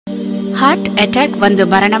Heart attack வந்து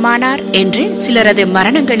மரணமானார் என்று சிலரது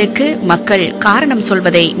மரணங்களுக்கு மக்கள் காரணம்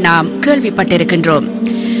சொல்வதை நாம் கேள்விப்பட்டிருக்கின்றோம்.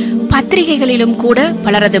 பத்திரிகைகளிலும் கூட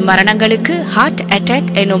பலரது மரணங்களுக்கு ஹார்ட்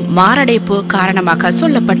அட்டாக் எனும் மாரடைப்பு காரணமாக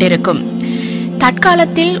சொல்லப்பட்டிருக்கும்.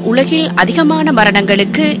 தற்காலத்தில் உலகில் அதிகமான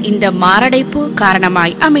மரணங்களுக்கு இந்த மாரடைப்பு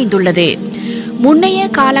காரணமாய் அமைந்துள்ளது. முன்னைய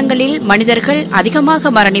காலங்களில் மனிதர்கள்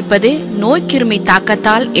அதிகமாக மரணிப்பது நோய்க்கிருமி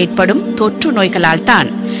தாக்கத்தால் ஏற்படும் தொற்று நோய்களால் தான்.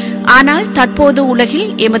 ஆனால் தற்போது உலகில்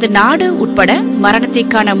எமது நாடு உட்பட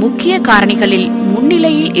மரணத்திற்கான முக்கிய காரணிகளில்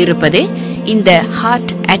முன்னிலையில் இருப்பது இந்த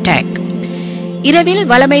ஹார்ட் அட்டாக். இரவில்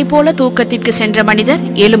வழமை போல தூக்கத்திற்கு சென்ற மனிதர்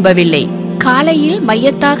எழும்பவில்லை, காலையில்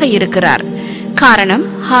மையத்தாக இருக்கிறார். காரணம்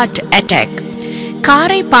ஹார்ட் அட்டாக்.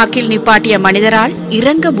 காரை பாக்கில் நிப்பாட்டிய மனிதரால்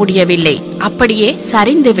இறங்க முடியவில்லை, அப்படியே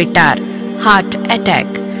சரிந்து விட்டார். Heart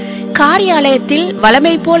attack. காரியாலயத்தில்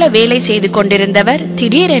வழமை போல வேலை செய்து கொண்டிருந்தவர்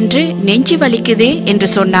திடீரென்று நெஞ்சு வலிக்குது என்று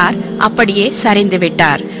சொன்னார், அப்படியே சரிந்து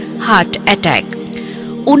விட்டார். Heart attack.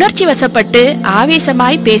 உணர்ச்சி வசப்பட்டு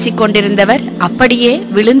ஆவேசமாய் பேசிக் கொண்டிருந்தவர் அப்படியே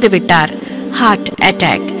விழுந்து விட்டார். Heart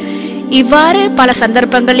attack. இவ்வாறு பல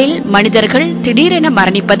சந்தர்ப்பங்களில் மனிதர்கள் திடீரென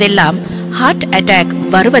மரணிப்பதெல்லாம் ஹார்ட் அட்டாக்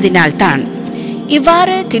வருவதினால்தான்.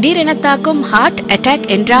 இவ்வாறு திடீரென தாக்கும் ஹார்ட் அட்டாக்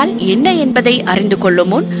என்றால் என்ன என்பதை அறிந்து கொள்ளும்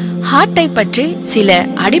முன் ஹார்ட்டை பற்றி சில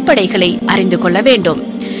அடிப்படைகளை அறிந்து கொள்ள வேண்டும்.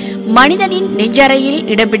 மனிதனின் நெஞ்சறையில்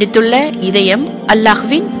இடம் பிடித்துள்ள இதயம்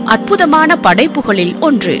அல்லாஹ்வின் அற்புதமான படைப்புகளில்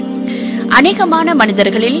ஒன்று. அநேகமான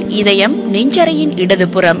மனிதர்களில் இதயம் நெஞ்சறையின்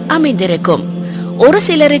இடதுபுறம் அமைந்திருக்கும். ஒரு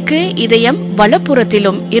சிலருக்கு இதயம்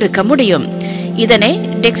வலப்புறத்திலும் இருக்க முடியும். இதனை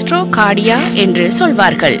டெக்ஸ்ட்ரோகார்டியா என்று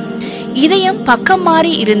சொல்வார்கள். இதயம் பக்கம் மாறி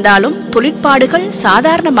இருந்தாலும் தொழிற்பாடுகள்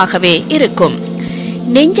சாதாரணமாகவே இருக்கும்.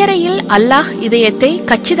 நெஞ்சறையில் அல்லாஹ் இதயத்தை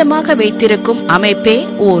கச்சிதமாக வைத்திருக்கும் அமைப்பே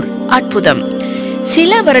ஓர் அற்புதம்.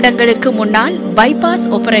 சில வருடங்களுக்கு முன்னால் பைபாஸ்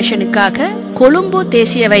ஆபரேஷனுக்காக கொழும்பு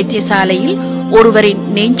தேசிய வைத்தியசாலையில் ஒருவரின்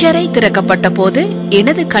நெஞ்சறை திறக்கப்பட்ட போது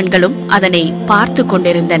எனது கண்களும் அதனை பார்த்து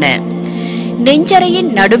கொண்டிருந்தன. நெஞ்சறையின்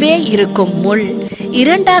நடுவே இருக்கும் முள்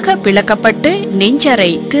இரண்டாக பிளக்கப்பட்டு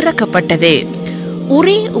நெஞ்சறை திறக்கப்பட்டது.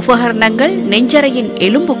 உரி உபகரணங்கள் நெஞ்சறையின்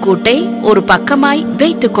எலும்பு கூட்டை ஒரு பக்கமாய்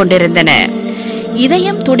வைத்துக் கொண்டிருந்தன.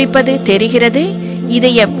 இதயம் துடிப்பது தெரிகிறது,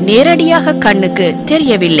 இதயம் நேரடியாக கண்ணுக்கு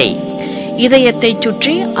தெரியவில்லை. இதயத்தை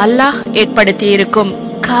சுற்றி அல்லாஹ் ஏற்படுத்தியிருக்கும்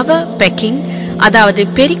கவ பேக்கிங், அதாவது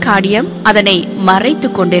பெரிகார்டியம், அதனை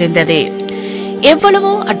மறைத்துக் கொண்டிருந்தது.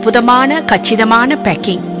 எவ்வளவோ அற்புதமான கச்சிதமான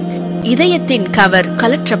பேக்கிங். இதயத்தின் கவர்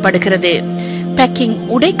கலற்றப்படுகிறது, பேக்கிங்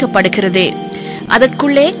உடைக்கப்படுகிறது.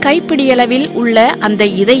 அதற்குள்ளே கைப்பிடியளவில் உள்ள அந்த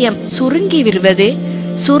இதயம் சுருங்கி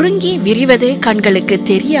விரிவது கண்களுக்கு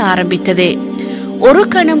தெரிய ஆரம்பித்தது. ஒரு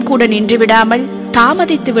கணம் கூட நின்று விடாமல்,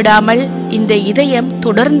 தாமதித்து விடாமல் இந்த இதயம்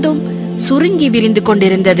தொடர்ந்தும் சுருங்கி விரிந்து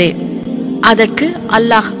கொண்டிருந்தது. அதற்கு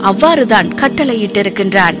அல்லாஹ் அவ்வாறுதான்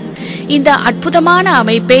கட்டளையிட்டிருக்கின்றான். இந்த அற்புதமான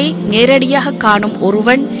அமைப்பை நேரடியாக காணும்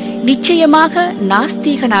ஒருவன் நிச்சயமாக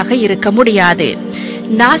நாஸ்தீகனாக இருக்க முடியாது.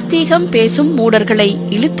 நாஸ்தீகம் பேசும் மூடர்களை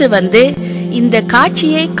இழுத்து வந்து இந்த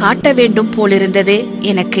காட்சியை காட்ட வேண்டும் போலிருந்தது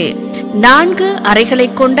எனக்கு. 4 அறைகளை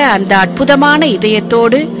கொண்ட அந்த அற்புதமான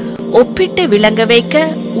இதயத்தோடு ஒப்பிட்டு விளங்க வைக்க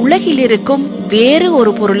உலகில் இருக்கும் வேறு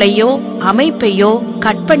ஒரு பொருளையோ அமைப்பையோ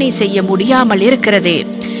கற்பனை செய்ய முடியாமல் இருக்கிறது.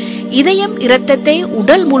 இதயம் இரத்தத்தை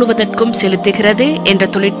உடல் முழுவதற்கும் செலுத்துகிறது என்ற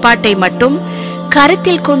தொழிற்பாட்டை மட்டும்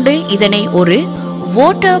கருத்தில் கொண்டு இதனை ஒரு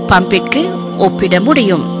வாட்டர் பம்பிற்கு ஒப்பிட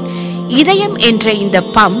முடியும். இதயம் என்ற இந்த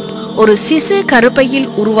பம்ப் ஒரு சிசு கருப்பையில்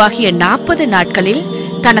உருவாகிய 40 நாட்களில்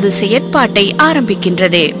தனது செயற்பாட்டை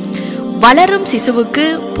ஆரம்பிக்கின்றது. வளரும் சிசுவுக்கு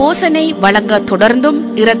போசனை வழங்க தொடர்ந்தும்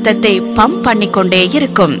இரத்தத்தை பம்ப் பண்ணிக்கொண்டே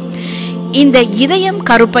இருக்கும். இந்த இதயம்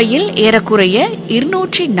கருப்பையில் ஏறக்குறைய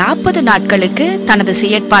 240 நாட்களுக்கு தனது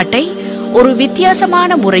செயற்பாட்டை ஒரு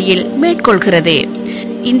வித்தியாசமான முறையில் மேற்கொள்கிறது.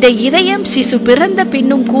 இந்த இதயம் சிசு பிறந்த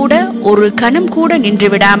பின்னும் கூட ஒரு கணம் கூட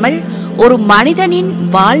நின்றுவிடாமல் ஒரு மனிதனின்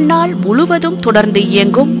வாழ்நாள் முழுவதும் தொடர்ந்து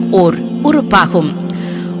இயங்கும் ஓர் உறுப்பாகும்.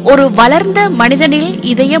 ஒரு வளர்ந்த மனிதனில்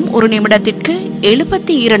இதயம் ஒரு நிமிடத்திற்கு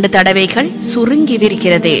 72 தடவைகள் சுருங்கி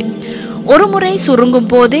விரிகிறது. ஒரு முறை சுருங்கும்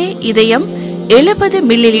போது இதயம் 70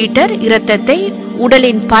 மில்லிலீட்டர் இரத்தத்தை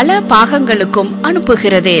உடலின் பல பாகங்களுக்கும்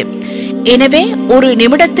அனுப்புகிறது. எனவே ஒரு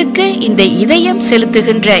நிமிடத்துக்கு இந்த இதயம்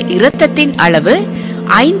செலுத்துகின்ற இரத்தத்தின் அளவு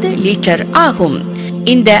 5 லிட்டர் ஆகும்.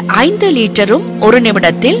 இந்த 5 லிட்டரும் ஒரு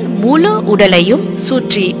நிமிடத்தில் முழு உடலையும்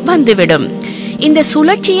சுற்றி வந்துவிடும். இந்த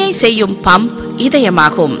சுழற்சியை செய்யும் பம்ப்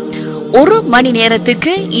இதயமாகும். ஒரு மணி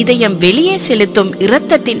நேரத்துக்கு இதயம் வெளியே செலுத்தும்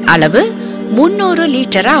இரத்தத்தின் அளவு 300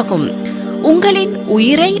 லிட்டர் ஆகும். உங்களின்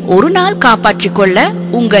உயிரை ஒரு நாள் காப்பாற்றிக் கொள்ள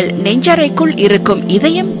உங்கள் நெஞ்சறைக்குள் இருக்கும்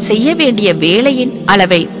இதயம் செய்ய வேண்டிய வேலையின்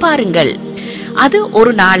அளவை பாருங்கள். அது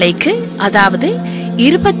ஒரு நாளைக்கு, அதாவது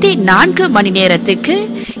 24 மணி நேரத்துக்கு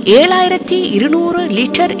 7200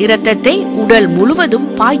 லிட்டர் இரத்தத்தை உடல் முழுவதும்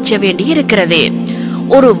பாய்ச்ச வேண்டி இருக்கிறது.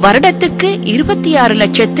 ஒரு வருடத்துக்கு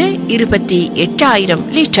 26,28,000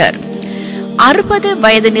 லிட்டர். 60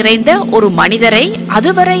 வயது நிறைந்த ஒரு மனிதரை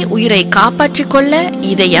அதுவரை உயிரை காப்பாற்றிக் கொள்ள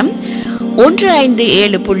இதயம்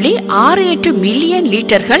 157.68 மில்லியன்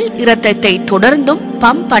லிட்டர்கள் இரத்தத்தை தொடர்ந்தும்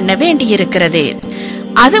பம்ப் பண்ண வேண்டியிருக்கிறது.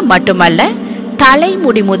 அது மட்டுமல்ல,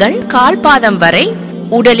 தலைமுடி முதல் கால்பாதம் வரை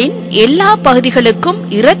உடலின் எல்லா பகுதிகளுக்கும்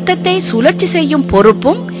இரத்தத்தை சுழற்சி செய்யும்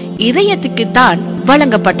பொறுப்பும் இதயத்துக்குத்தான்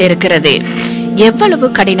வழங்கப்பட்டிருக்கிறது. எவ்வளவு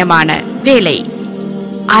கடினமான வேலை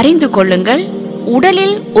அறிந்து கொள்ளுங்கள்.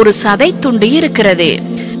 உடலில் ஒரு சதை துண்டு இருக்கிறது.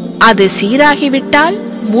 அது சீராகிவிட்டால்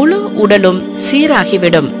முழு உடலும்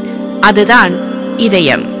சீராகிவிடும். அதுதான்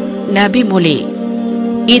இதயம். நபிமொழி.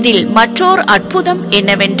 இதில் மற்றோர் அற்புதம்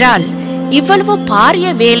என்னவென்றால், இவ்வளவு பாரிய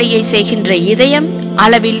வேலையை செய்கின்ற இதயம்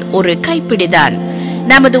அளவில் ஒரு கைப்பிடிதான்.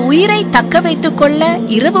 நமது உயிரை தக்க வைத்துக் கொள்ள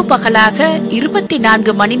இரவு பகலாக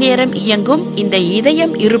 24 மணி நேரம் இயங்கும் இந்த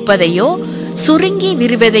இதயம் இருப்பதையோ சுருங்கி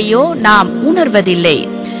விரிவதையோ நாம் உணர்வதில்லை.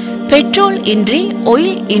 பெட்ரோல் இன்றி,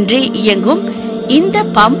 ஆயில் இன்றி இயங்கும் இந்த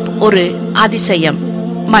பம்ப் ஒரு அதிசயம்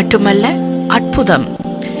மட்டுமல்ல, அற்புதம்.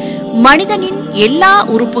 மனிதனின் எல்லா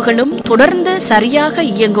உறுப்புகளும் தொடர்ந்து சரியாக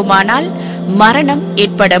இயங்குமானால் மரணம்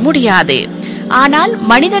ஏற்பட முடியாது. ஆனால்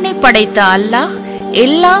மனிதனை படைத்த அல்லாஹ்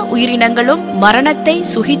எல்லா உயிரினங்களும் மரணத்தை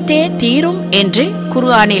சுகித்தே தீரும் என்று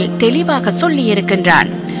குர்ஆனில் தெளிவாக சொல்லியிருக்கின்றான்.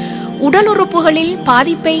 உடல் உறுப்புகளில்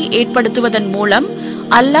பாதிப்பை ஏற்படுத்துவதன் மூலம்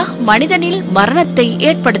அல்லாஹ் மனிதனில் மரணத்தை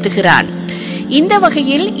ஏற்படுத்துகிறான். இந்த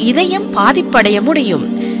வகையில் இதயம் பாதிப்படைய முடியும்.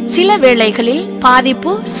 சில வேளைகளில்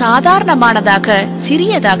பாதிப்பு சாதாரணமானதாக,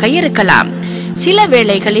 சிறியதாக இருக்கலாம். சில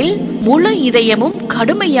வேளைகளில் முழு இதயமும்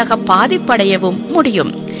கடுமையாக பாதிப்படையவும்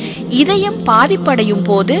முடியும். இதயம் பாதிப்படையும்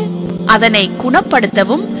போது அதனை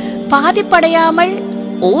குணப்படுத்தவும் பாதிப்படையாமல்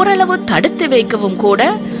ஓரளவு தடுத்து வைக்கவும் கூட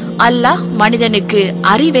அல்லாஹ் மனிதனுக்கு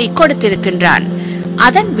அறிவை கொடுத்திருக்கின்றான்.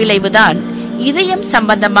 அதன் விளைவுதான் இதயம்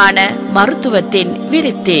சம்பந்தமான மருத்துவத்தின்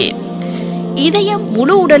விருத்தி. இதயம்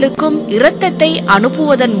முழு உடலுக்கும் இரத்தத்தை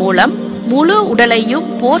அனுப்புவதன் மூலம் முழு உடலையும்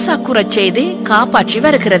போசாக்குறச் செய்து காப்பாற்றி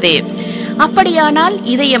வருகிறது. அப்படியானால்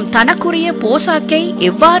இதயம் தனக்குரிய போசாக்கை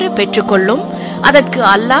எவ்வாறு பெற்றுக்கொள்ளும்? அதற்கு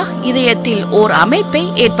அல்லாஹ் இதயத்தில் ஓர் அமைப்பை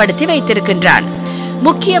ஏற்படுத்தி வைத்திருக்கின்றான்.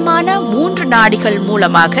 முக்கியமான 3 நாடிகள்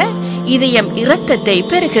மூலமாக இதயம் இரத்தத்தை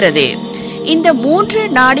பெறுகிறது. இந்த 3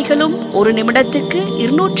 நாடிகளும் ஒரு நிமிடத்துக்கு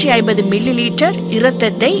 250 மில்லி லிட்டர்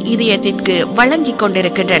இரத்தத்தை இதயத்திற்கு வழங்கிக்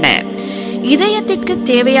கொண்டிருக்கின்றன. இதயத்திற்கு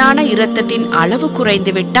தேவையான இரத்தத்தின் அளவு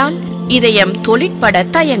குறைந்துவிட்டால் இதயம் தொழிற்பட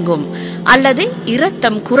தயங்கும், அல்லது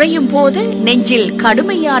இரத்தம் குறையும் போது நெஞ்சில்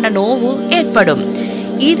கடுமையான நோவு ஏற்படும்.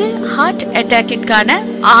 இது ஹார்ட் அட்டாக்கிற்கான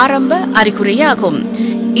ஆரம்ப அறிகுறியாகும்.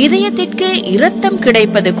 இதயத்திற்கு இரத்தம்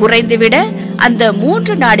கிடைப்பது குறைந்துவிட அந்த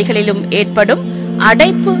 3 நாடிகளிலும் ஏற்படும்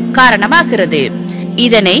அடைப்பு காரணமாகிறது.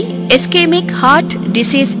 இதனை இஸ்கெமிக் ஹார்ட்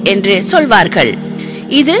டிசீஸ் என்று சொல்வார்கள்.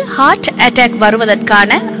 இது ஹார்ட் அட்டாக்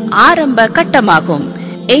வருவதற்கான ஆரம்ப கட்டமாகும்.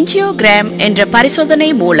 என்ஜியோகிராம் என்ற பரிசோதனை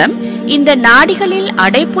மூலம் இந்த நாடிகளில்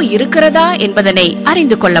அடைப்பு இருக்கிறதா என்பதனை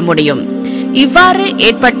அறிந்து கொள்ள முடியும். இவ்வாறு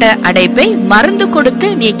ஏற்பட்ட அடைப்பை மருந்து கொடுத்து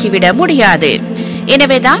நீக்கிவிட முடியாது.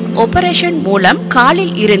 எனவேதான் ஆபரேஷன் மூலம்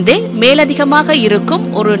காலில் இருந்து மேலதிகமாக இருக்கும்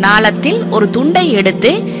ஒரு நாளத்தில் ஒரு துண்டை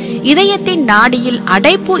எடுத்து இதயத்தின் நாடியில்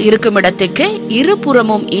அடைப்பு இருக்கும் இடத்துக்கு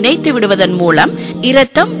இருபுறமும் இணைத்து விடுவதன் மூலம்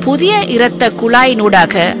இரத்தம் புதிய இரத்த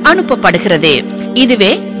குழாயினூடாக அனுப்பப்படுகிறது.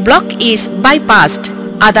 இதுவே பிளாக் இஸ் பைபாஸ்ட்,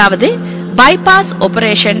 அதாவது பைபாஸ்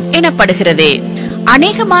ஆபரேஷன் எனப்படுகிறது.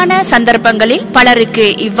 அநேகமான சந்தர்ப்பங்களில் பலருக்கு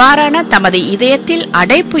இவ்வாறான தமது இதயத்தில்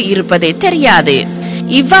அடைப்பு இருப்பது தெரியாது.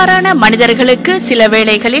 இவ்வாறான மனிதர்களுக்கு சில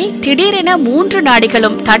வேளைகளில் திடீரென 3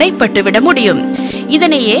 நாடிகளும் தடைப்பட்டுவிட முடியும்.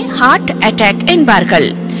 இதனையே ஹார்ட் அட்டாக் என்பார்கள்.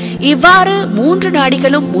 இவ்வாறு 3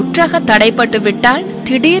 நாடிகளும் முற்றாக தடைப்பட்டு விட்டால்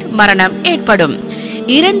திடீர் மரணம் ஏற்படும்.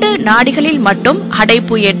 2 நாடிகளில் மட்டும்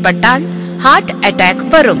அடைப்பு ஏற்பட்டால் ஹார்ட் அட்டாக்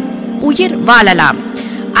வரும். உயிர் வாழலாம்.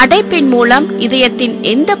 அடைப்பின் மூலம் இதயத்தின்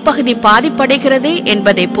எந்த பகுதி பாதிப்படைகிறது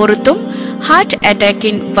என்பதை பொறுத்தும் ஹார்ட்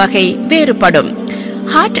அட்டாக்கின் வகை வேறுபடும்.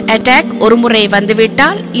 ஹார்ட் அட்டாக் ஒரு முறை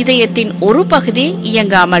வந்துவிட்டால் இதயத்தின் ஒரு பகுதி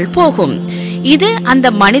இயங்காமல் போகும். இது அந்த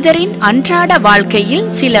மனிதரின் அன்றாட வாழ்க்கையில்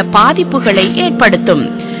சில பாதிப்புகளை ஏற்படுத்தும்.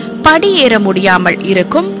 படியேற முடியாமல்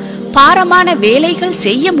இருக்கும், பாரமான வேலைகள்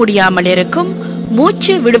செய்ய முடியாமல் இருக்கும்,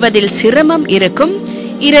 மூச்சு விடுவதில் சிரமம் இருக்கும்,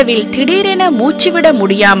 இரவில் திடீரென மூச்சுவிட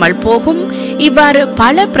முடியாமல் போகும். இவ்வாறு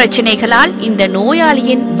பல பிரச்சனைகளால் இந்த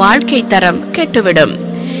நோயாளியின் வாழ்க்கை தரம் கெட்டுவிடும்.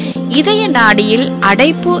 இதய நாடியில்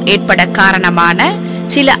அடைப்பு ஏற்பட காரணமான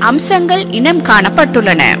சில அம்சங்கள் இனம்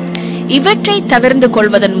காணப்பட்டுள்ளன. இவற்றை தவிர்த்து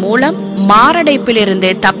கொள்வதன் மூலம் மாரடைப்பிலிருந்து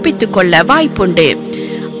தப்பித்துக் கொள்ள வாய்ப்புண்டு.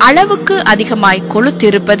 அளவுக்கு அதிகமாய்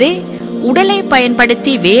கொழுத்திருப்பது, உடலை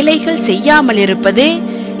பயன்படுத்தி வேலைகள் செய்யாமல் இருப்பது,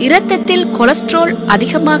 இரத்தத்தில் கொலஸ்ட்ரால்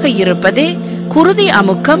அதிகமாக இருப்பது, குருதி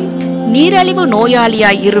அமுக்கம், நீரழிவு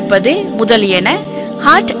நோயாளியாய் இருப்பது முதலியன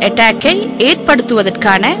ஹார்ட் அட்டாக்கை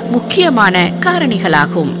ஏற்படுத்துவதற்கான முக்கியமான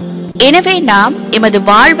காரணிகளாகும். எனவே நாம் எமது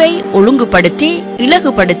வாழ்வை ஒழுங்குபடுத்தி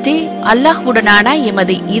இலகுபடுத்தி அல்லாஹ்வுடனான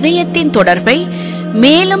எமது இதயத்தின் தொடர்பை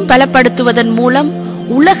மேலும் பலப்படுத்துவதன் மூலம்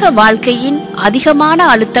உலக வாழ்க்கையின் அதிகமான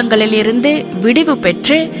அழுத்தங்களிலிருந்து விடிவு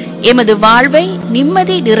பெற்று எமது வாழ்வை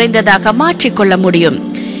நிம்மதி நிறைந்ததாக மாற்றிக்கொள்ள முடியும்.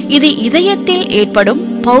 இது இதயத்தில் ஏற்படும்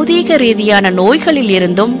பௌதீக ரீதியான நோய்களில்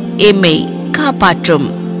இருந்தும் எம்மை காப்பாற்றும்.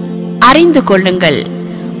 அறிந்து கொள்ளுங்கள்,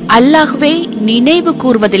 அல்லாஹ்வை நினைவு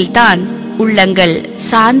கூர்வதில்தான் உள்ளங்கள்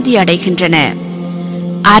சாந்தி அடைகின்றன.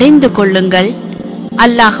 அறிந்து கொள்ளுங்கள்,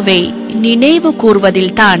 அல்லாஹ்வை நினைவு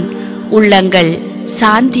கூர்வதில்தான் உள்ளங்கள்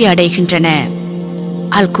சாந்தி அடைகின்றன.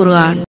 அல் குர்ஆன்.